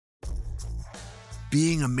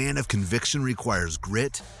Being a man of conviction requires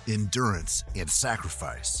grit, endurance, and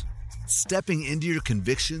sacrifice. Stepping into your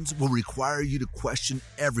convictions will require you to question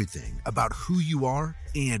everything about who you are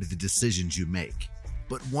and the decisions you make.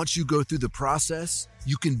 But once you go through the process,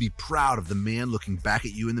 you can be proud of the man looking back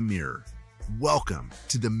at you in the mirror. Welcome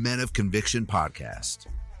to the Men of Conviction podcast.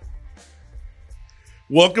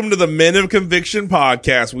 Welcome to the Men of Conviction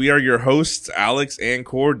podcast. We are your hosts, Alex and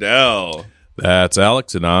Cordell. That's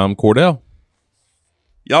Alex, and I'm Cordell.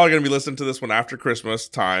 Y'all are going to be listening to this one after Christmas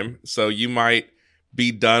time, so you might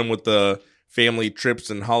be done with the family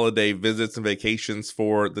trips and holiday visits and vacations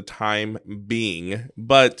for the time being.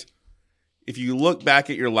 But if you look back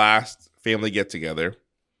at your last family get-together,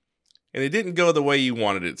 and it didn't go the way you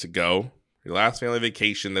wanted it to go, your last family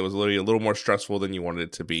vacation that was literally a little more stressful than you wanted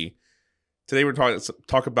it to be, today we're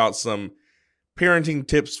talk about some parenting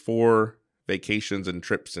tips for vacations and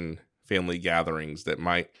trips and family gatherings that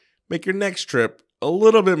might make your next trip a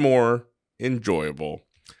little bit more enjoyable.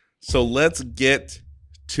 So let's get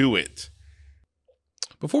to it.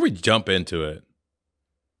 Before we jump into it,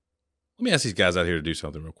 let me ask these guys out here to do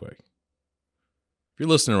something real quick. If you're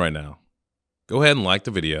listening right now, go ahead and like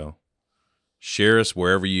the video. Share us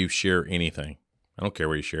wherever you share anything. I don't care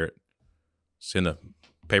where you share it. Send a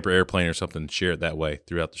paper airplane or something, share it that way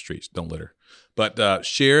throughout the streets. Don't litter. But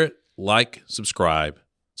share it, like, subscribe,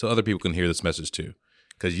 so other people can hear this message too.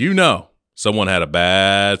 Because you know someone had a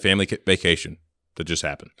bad family vacation that just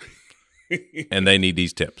happened. And they need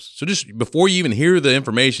these tips. So just before you even hear the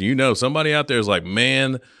information, you know somebody out there is like,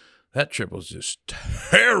 man, that trip was just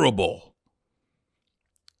terrible.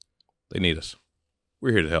 They need us.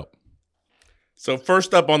 We're here to help. So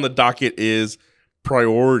first up on the docket is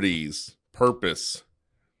priorities, purpose.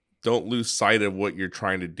 Don't lose sight of what you're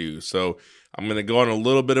trying to do. So I'm going to go on a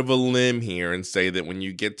little bit of a limb here and say that when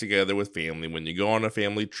you get together with family, when you go on a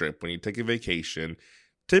family trip, when you take a vacation,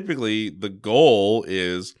 typically the goal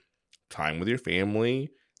is time with your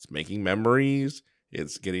family. It's making memories.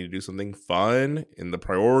 It's getting to do something fun. And the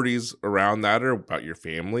priorities around that are about your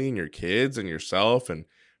family and your kids and yourself and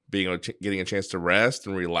getting a chance to rest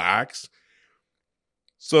and relax.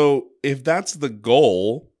 So if that's the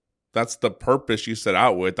goal, that's the purpose you set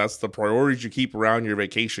out with, that's the priorities you keep around your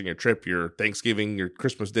vacation, your trip, your Thanksgiving, your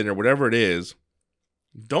Christmas dinner, whatever it is,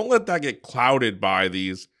 don't let that get clouded by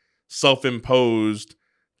these self-imposed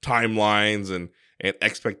timelines and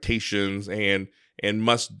expectations and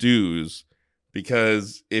must-dos.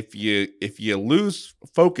 Because if you lose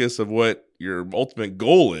focus of what your ultimate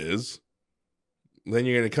goal is, then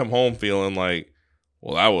you're going to come home feeling like,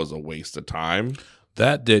 well, that was a waste of time.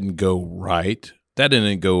 That didn't go right. That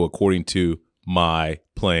didn't go according to my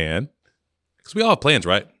plan. Because we all have plans,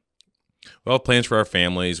 right? We all have plans for our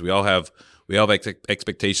families. We all have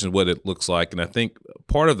expectations of what it looks like. And I think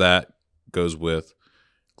part of that goes with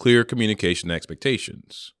clear communication and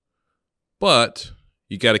expectations. But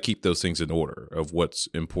you got to keep those things in order of what's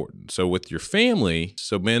important. So with your family,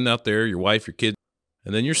 so men out there, your wife, your kids,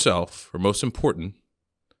 and then yourself are most important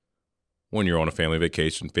when you're on a family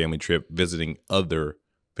vacation, family trip, visiting other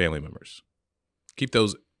family members. Keep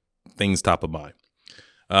those things top of mind.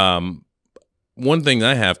 One thing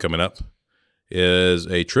I have coming up is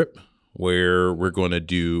a trip where we're going to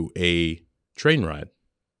do a train ride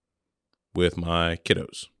with my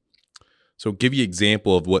kiddos. So give you an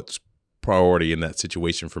example of what's priority in that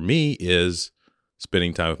situation for me is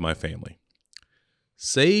spending time with my family.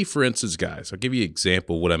 Say, for instance, guys, I'll give you an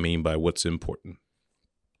example of what I mean by what's important.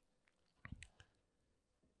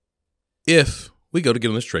 If we go to get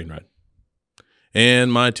on this train ride,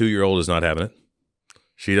 and my 2-year-old is not having it,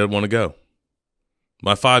 she doesn't want to go.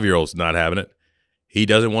 My 5-year-old's not having it, he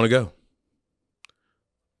doesn't want to go.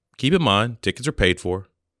 Keep in mind, tickets are paid for,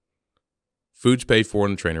 food's paid for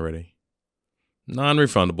on the train already,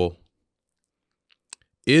 non-refundable.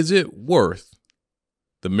 Is it worth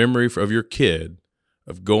the memory of your kid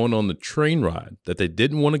of going on the train ride that they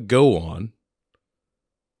didn't want to go on?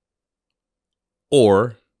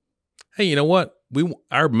 Or, hey, you know what?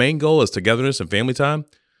 Our main goal is togetherness and family time.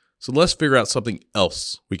 So let's figure out something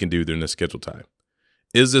else we can do during this scheduled time.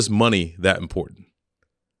 Is this money that important?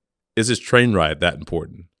 Is this train ride that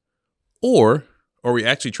important? Or are we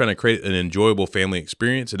actually trying to create an enjoyable family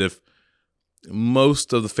experience? And if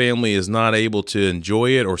most of the family is not able to enjoy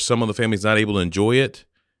it, or some of the family is not able to enjoy it,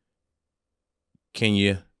 can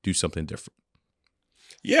you do something different?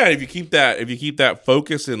 Yeah, if you keep that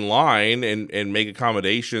focus in line and make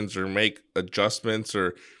accommodations or make adjustments,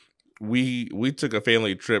 or we took a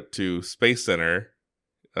family trip to Space Center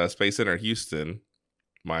Houston.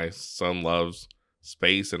 My son loves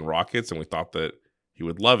space and rockets, and we thought that he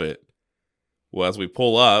would love it. Well, as we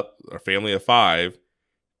pull up, our family of 5,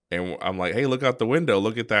 And I'm like, hey, look out the window.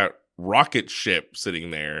 Look at that rocket ship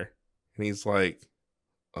sitting there. And he's like,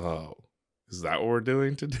 oh, is that what we're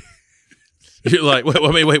doing today? You're like, wait,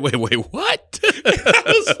 what? I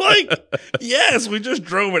was like, yes, we just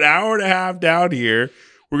drove an hour and a half down here.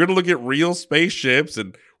 We're going to look at real spaceships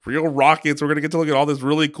and real rockets. We're going to get to look at all this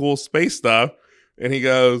really cool space stuff. And he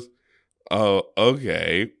goes, oh,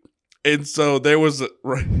 okay. And so there was,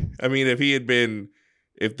 I mean, if he had been,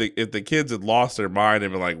 if the kids had lost their mind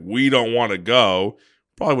and been like, we don't want to go,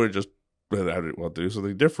 probably would have just had to do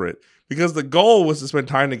something different, because the goal was to spend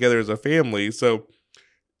time together as a family. So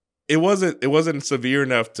it wasn't severe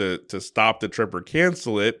enough to stop the trip or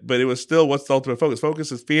cancel it, but it was still, what's the ultimate focus?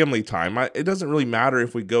 Focus is family time. It doesn't really matter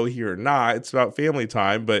if we go here or not. It's about family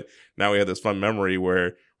time. But now we have this fun memory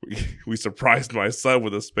where we surprised my son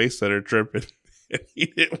with a Space Center trip, and he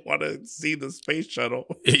didn't want to see the space shuttle.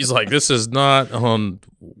 He's like, this is not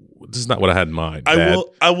what I had in mind, Dad.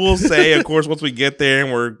 I will say, of course, once we get there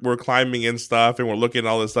and we're climbing and stuff and we're looking at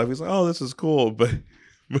all this stuff, he's like, oh, this is cool. But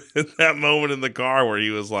that moment in the car where he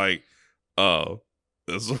was like, oh,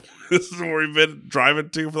 this is where we've been driving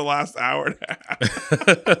to for the last hour and a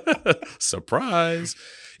half. Surprise.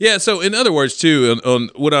 Yeah. So in other words, too, on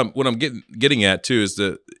what I'm getting at too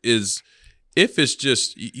is if it's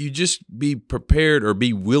just, you just be prepared or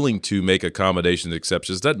be willing to make accommodations,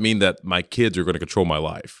 exceptions. Doesn't mean that my kids are going to control my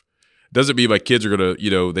life. Doesn't mean my kids are going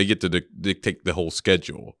to, they get to dictate the whole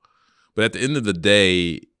schedule. But at the end of the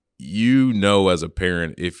day, as a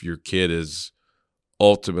parent, if your kid is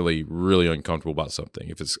ultimately really uncomfortable about something,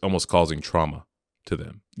 if it's almost causing trauma to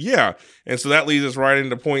them. Yeah. And so that leads us right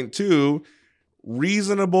into point 2,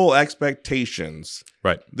 reasonable expectations.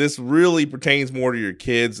 Right. This really pertains more to your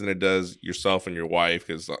kids than it does yourself and your wife,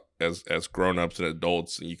 because as grown-ups and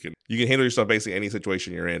adults, you can handle yourself basically any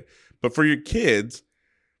situation you're in. But for your kids,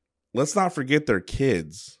 let's not forget they're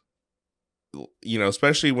kids.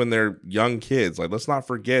 Especially when they're young kids. Like, let's not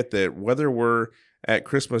forget that whether we're at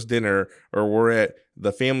Christmas dinner or we're at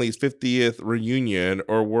the family's 50th reunion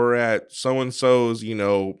or we're at so-and-so's,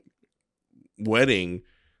 wedding,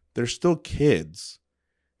 they're still kids.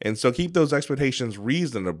 And so keep those expectations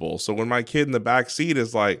reasonable. So when my kid in the back seat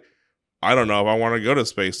is like, I don't know if I want to go to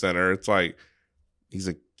Space Center, it's like, he's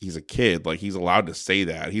a kid. Like, he's allowed to say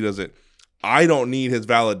that. I don't need his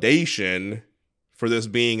validation for this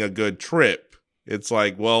being a good trip. It's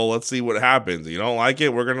like, well, let's see what happens. You don't like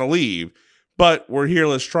it, we're going to leave. But we're here,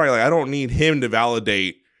 let's try. Like, I don't need him to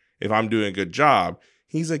validate if I'm doing a good job.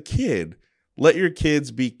 He's a kid. Let your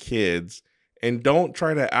kids be kids. And don't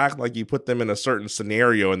try to act like you put them in a certain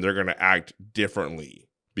scenario and they're going to act differently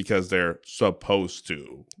because they're supposed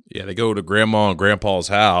to. Yeah, they go to grandma and grandpa's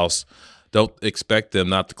house. Don't expect them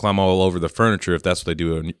not to climb all over the furniture if that's what they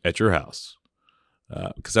do at your house.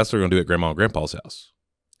 Because that's what they're going to do at grandma and grandpa's house.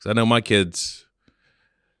 Because I know my kids,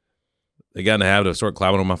 they got in the habit of start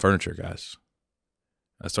climbing on my furniture, guys.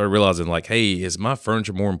 I started realizing, like, hey, is my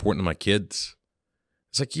furniture more important than my kids?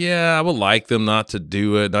 It's like, yeah, I would like them not to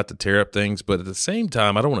do it, not to tear up things, but at the same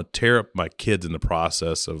time, I don't want to tear up my kids in the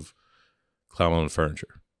process of climbing on the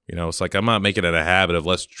furniture. It's like I'm not making it a habit of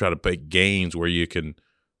let's try to play games where you can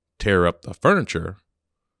tear up the furniture.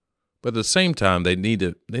 But at the same time, they need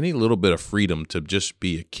a little bit of freedom to just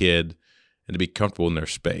be a kid and to be comfortable in their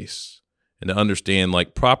space and to understand,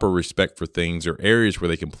 like, proper respect for things or areas where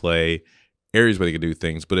they can play, areas where they can do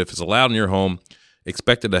things. But if it's allowed in your home,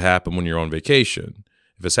 expect it to happen when you're on vacation.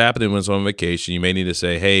 If it's happening when it's on vacation, you may need to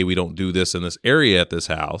say, hey, we don't do this in this area at this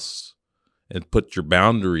house, and put your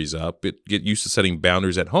boundaries up. Get used to setting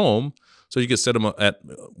boundaries at home so you can set them at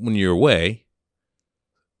when you're away.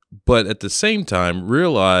 But at the same time,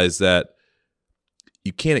 realize that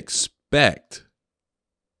you can't expect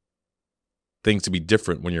things to be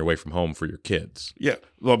different when you're away from home for your kids. Yeah.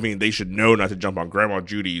 Well, I mean, they should know not to jump on Grandma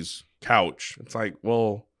Judy's couch. It's like,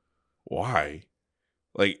 well, why?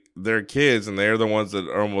 Like, they're kids and they're the ones that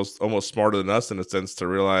are almost smarter than us in a sense to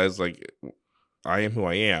realize, like, I am who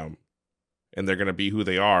I am and they're going to be who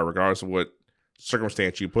they are regardless of what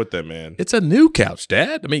circumstance you put them in. It's a new couch,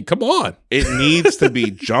 Dad. I mean, come on. It needs to be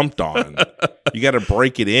jumped on. You got to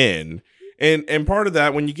break it in. And part of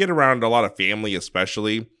that, when you get around a lot of family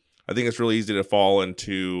especially, I think it's really easy to fall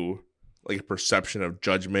into like a perception of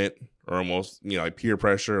judgment or almost, like peer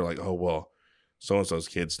pressure. Like, oh, well, so-and-so's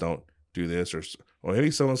kids don't do this, or well,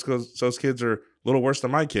 maybe so-and-so's kids are a little worse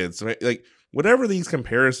than my kids. Like, whatever these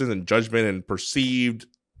comparisons and judgment and perceived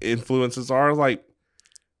influences are, like,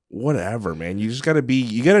 whatever, man. You just got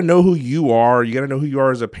to know who you are. You got to know who you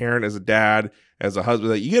are as a parent, as a dad, as a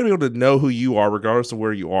husband. Like, you got to be able to know who you are regardless of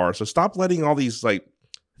where you are. So stop letting all these, like,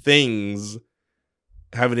 things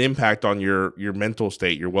have an impact on your mental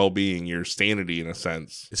state, your well-being, your sanity in a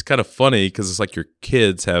sense. It's kind of funny because it's like your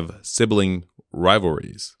kids have sibling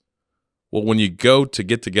rivalries. Well, when you go to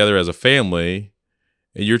get together as a family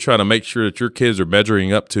and you're trying to make sure that your kids are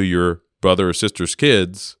measuring up to your brother or sister's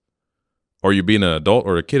kids, are you being an adult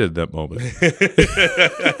or a kid at that moment?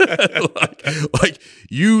 like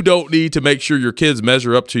you don't need to make sure your kids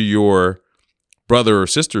measure up to your brother or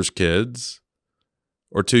sister's kids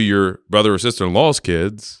or to your brother or sister-in-law's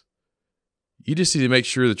kids. You just need to make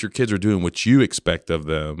sure that your kids are doing what you expect of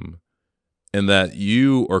them and that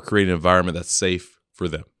you are creating an environment that's safe for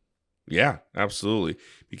them. Yeah, absolutely.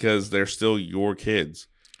 Because they're still your kids.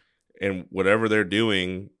 And whatever they're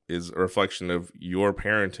doing is a reflection of your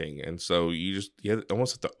parenting. And so you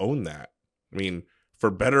almost have to own that. I mean,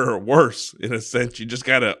 for better or worse, in a sense, you just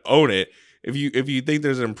got to own it. If you think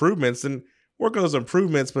there's improvements, then work on those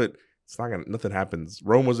improvements, but it's nothing happens.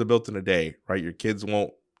 Rome wasn't built in a day, right? Your kids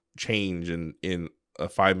won't change in a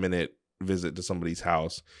 5-minute visit to somebody's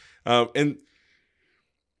house. And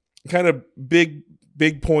kind of big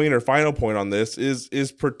point or final point on this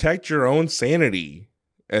is protect your own sanity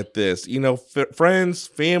at this. Friends,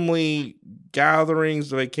 family, gatherings,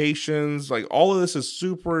 vacations, like all of this is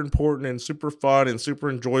super important and super fun and super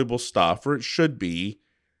enjoyable stuff, or it should be,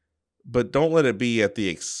 but don't let it be at the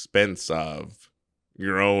expense of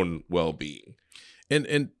your own well-being.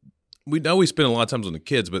 And we know we spend a lot of times on the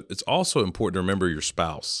kids, but it's also important to remember your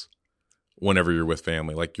spouse whenever you're with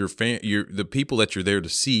family. Like the people that you're there to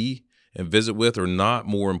see and visit with are not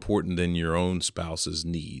more important than your own spouse's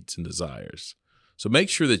needs and desires. So make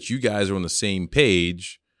sure that you guys are on the same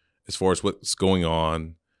page as far as what's going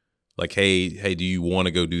on. Like, hey, do you want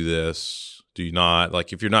to go do this? Do you not?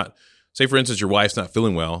 Like, if you're not, say for instance, your wife's not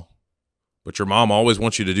feeling well, but your mom always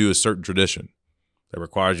wants you to do a certain tradition that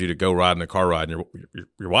requires you to go ride in a car ride, and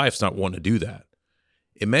your wife's not wanting to do that.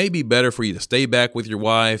 It may be better for you to stay back with your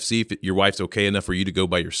wife, see if your wife's okay enough for you to go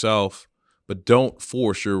by yourself, but don't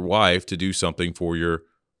force your wife to do something for your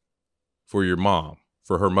mom,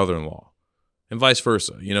 for her mother-in-law, and vice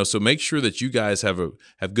versa. So make sure that you guys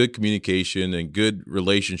have good communication and good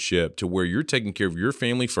relationship to where you're taking care of your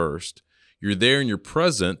family first. You're there and you're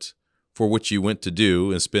present for what you went to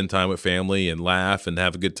do and spend time with family and laugh and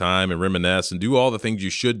have a good time and reminisce and do all the things you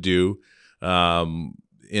should do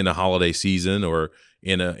in a holiday season or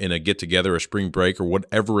in a get-together, a spring break, or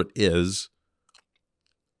whatever it is.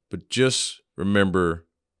 But just remember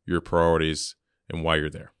your priorities and why you're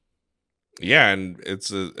there. Yeah, and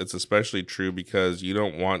it's especially true because you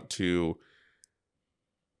don't want to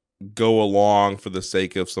go along for the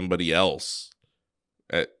sake of somebody else.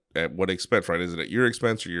 At what expense, right? Is it at your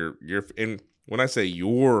expense or your? And when I say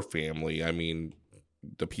your family, I mean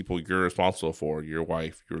the people you're responsible for, your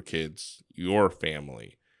wife, your kids, your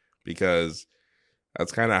family, because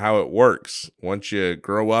that's kind of how it works. Once you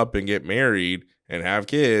grow up and get married and have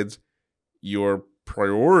kids, your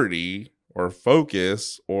priority or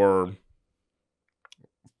focus or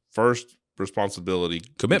first responsibility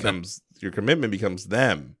your commitment becomes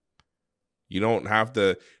them. You don't have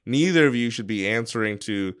to, neither of you should be answering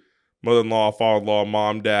to mother-in-law, father-in-law,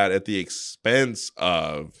 mom, dad at the expense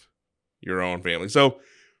of your own family. So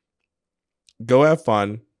go have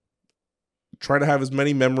fun. Try to have as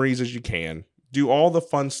many memories as you can. Do all the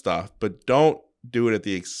fun stuff, but don't do it at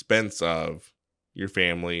the expense of your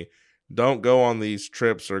family. Don't go on these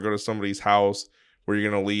trips or go to somebody's house where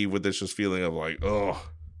you're going to leave with this just feeling of like, oh,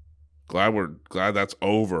 glad that's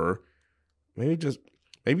over. Maybe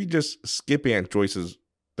just skip Aunt Joyce's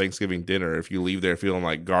Thanksgiving dinner if you leave there feeling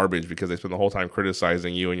like garbage because they spend the whole time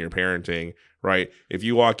criticizing you and your parenting, right? If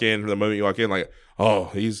you walk in, from the moment you walk in, like,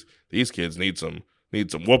 oh, these kids need some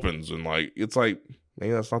whoopings, and like, it's like,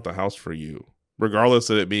 maybe that's not the house for you. Regardless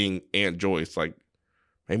of it being Aunt Joyce, like,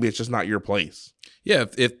 maybe it's just not your place. Yeah,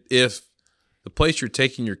 if the place you're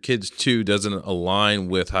taking your kids to doesn't align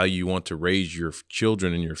with how you want to raise your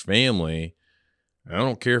children and your family, I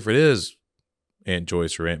don't care if it is Aunt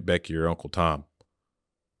Joyce or Aunt Becky or Uncle Tom.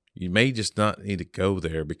 You may just not need to go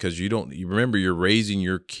there because you remember you're raising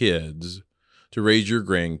your kids to raise your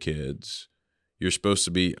grandkids. You're supposed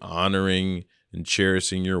to be honoring and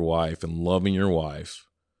cherishing your wife and loving your wife.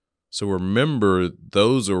 So remember,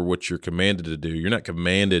 those are what you're commanded to do. You're not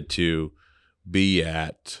commanded to be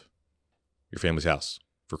at your family's house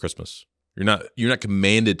for Christmas. You're not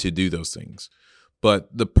commanded to do those things.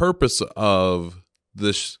 But the purpose of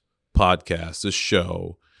this podcast, this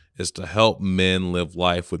show, is to help men live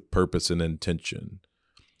life with purpose and intention.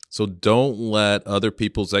 So don't let other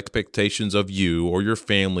people's expectations of you or your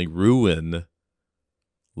family ruin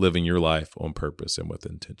living your life on purpose and with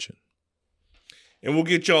intention. And we'll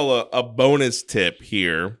get y'all a bonus tip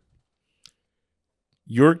here.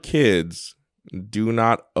 Your kids do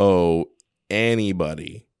not owe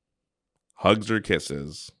anybody hugs or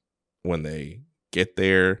kisses when they get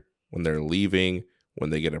there, when they're leaving, when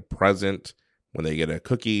they get a present, when they get a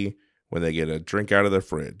cookie, when they get a drink out of the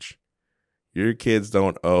fridge. Your kids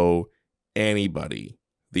don't owe anybody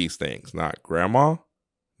these things. Not grandma,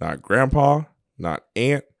 not grandpa, not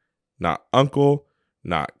aunt, not uncle,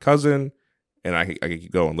 not cousin. And I can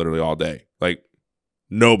keep going literally all day. Like,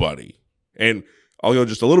 nobody. And I'll go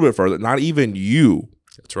just a little bit further. Not even you.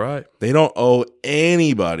 That's right. They don't owe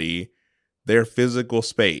anybody their physical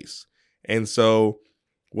space. And so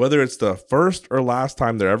whether it's the first or last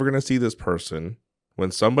time they're ever going to see this person,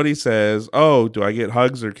 when somebody says, oh, do I get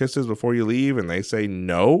hugs or kisses before you leave? And they say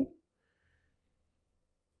no.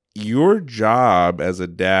 Your job as a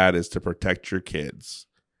dad is to protect your kids.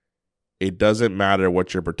 It doesn't matter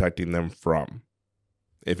what you're protecting them from.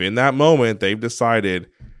 If in that moment they've decided,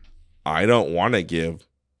 I don't want to give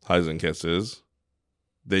hugs and kisses,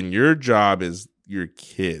 then your job is your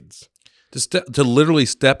kids. To literally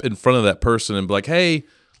step in front of that person and be like, hey,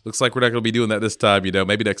 looks like we're not going to be doing that this time,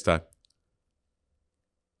 maybe next time.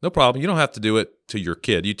 No problem. You don't have to do it to your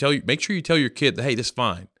kid. Make sure you tell your kid that, hey, this is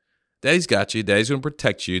fine. Daddy's got you. Daddy's going to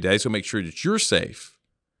protect you. Daddy's going to make sure that you're safe.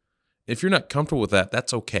 If you're not comfortable with that,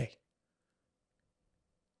 that's okay.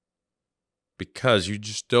 Because you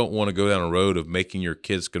just don't want to go down a road of making your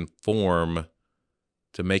kids conform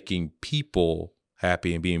to making people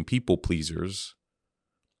happy and being people pleasers.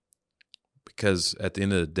 Because at the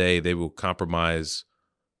end of the day, they will compromise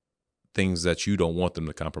things that you don't want them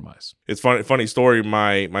to compromise. It's funny story.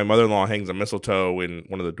 My mother-in-law hangs a mistletoe in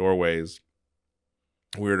one of the doorways.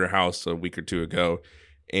 We were at her house a week or two ago,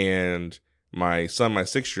 and my son, my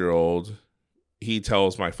 6-year-old, he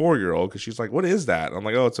tells my 4-year-old, because she's like, what is that? And I'm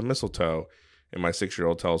like, oh, it's a mistletoe. And my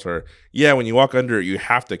 6-year-old tells her, yeah, when you walk under it, you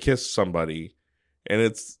have to kiss somebody. And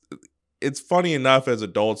it's funny enough as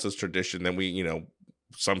adults, as tradition, that we,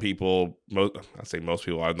 some people, I say most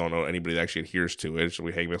people, I don't know anybody that actually adheres to it. So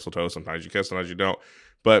we hang mistletoe. Sometimes you kiss, sometimes you don't.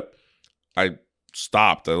 But I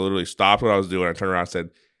stopped. I literally stopped what I was doing. I turned around and said,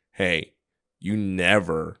 hey, you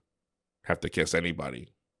never have to kiss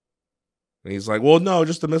anybody. And he's like, well, no,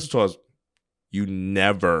 just the mistletoe. You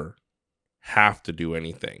never have to do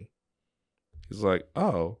anything. He's like,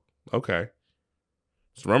 oh, okay.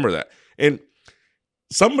 Just remember that. And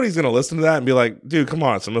somebody's going to listen to that and be like, dude, come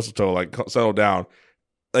on, it's a mistletoe. Like, settle down.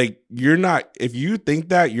 Like, if you think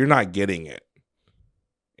that, you're not getting it.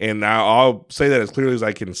 And now I'll say that as clearly as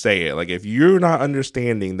I can say it. Like, if you're not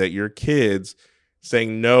understanding that your kids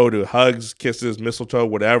saying no to hugs, kisses, mistletoe,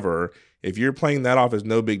 whatever, if you're playing that off as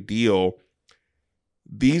no big deal,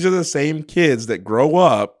 these are the same kids that grow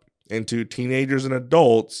up into teenagers and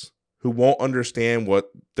adults who won't understand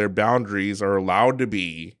what their boundaries are allowed to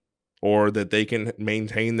be, or that they can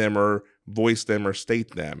maintain them or voice them or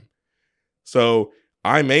state them. So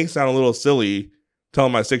I may sound a little silly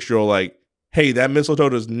telling my 6-year-old, like, hey, that mistletoe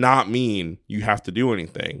does not mean you have to do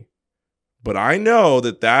anything. But I know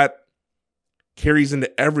that carries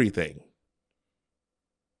into everything.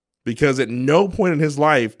 Because at no point in his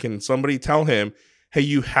life can somebody tell him, hey,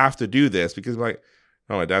 you have to do this. Because like,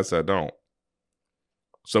 no, my dad said don't.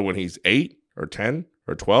 So when he's 8 or 10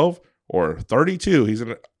 or 12 or 32, he's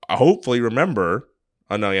going to hopefully remember,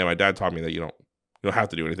 oh, no, yeah, my dad taught me that you don't have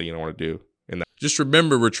to do anything you don't want to do. And just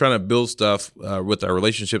remember, we're trying to build stuff with our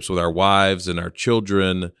relationships with our wives and our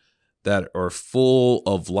children that are full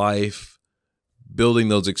of life, building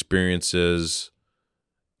those experiences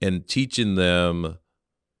and teaching them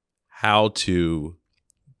how to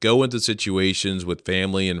go into situations with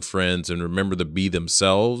family and friends and remember to be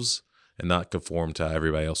themselves and not conform to how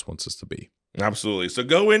everybody else wants us to be. Absolutely. So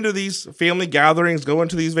go into these family gatherings, go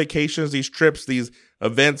into these vacations, these trips, these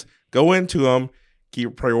events, go into them, keep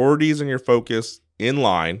your priorities and your focus in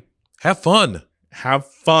line. Have fun. Have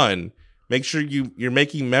fun. Make sure you're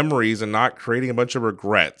making memories and not creating a bunch of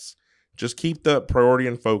regrets. Just keep the priority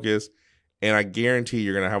and focus, and I guarantee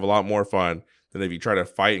you're going to have a lot more fun than if you try to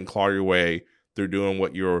fight and claw your way through doing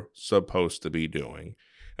what you're supposed to be doing.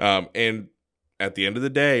 And at the end of the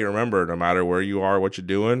day, remember, no matter where you are, what you're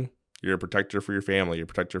doing, you're a protector for your family, you're a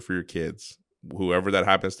protector for your kids. Whoever that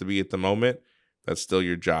happens to be at the moment, that's still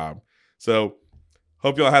your job. So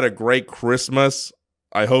hope y'all had a great Christmas.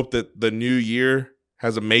 I hope that the new year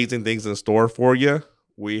has amazing things in store for you.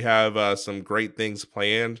 We have some great things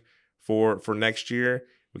planned for next year.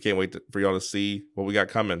 We can't wait for y'all to see what we got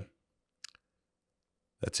coming.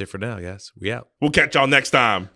 That's it for now, guys. We out. We'll catch y'all next time.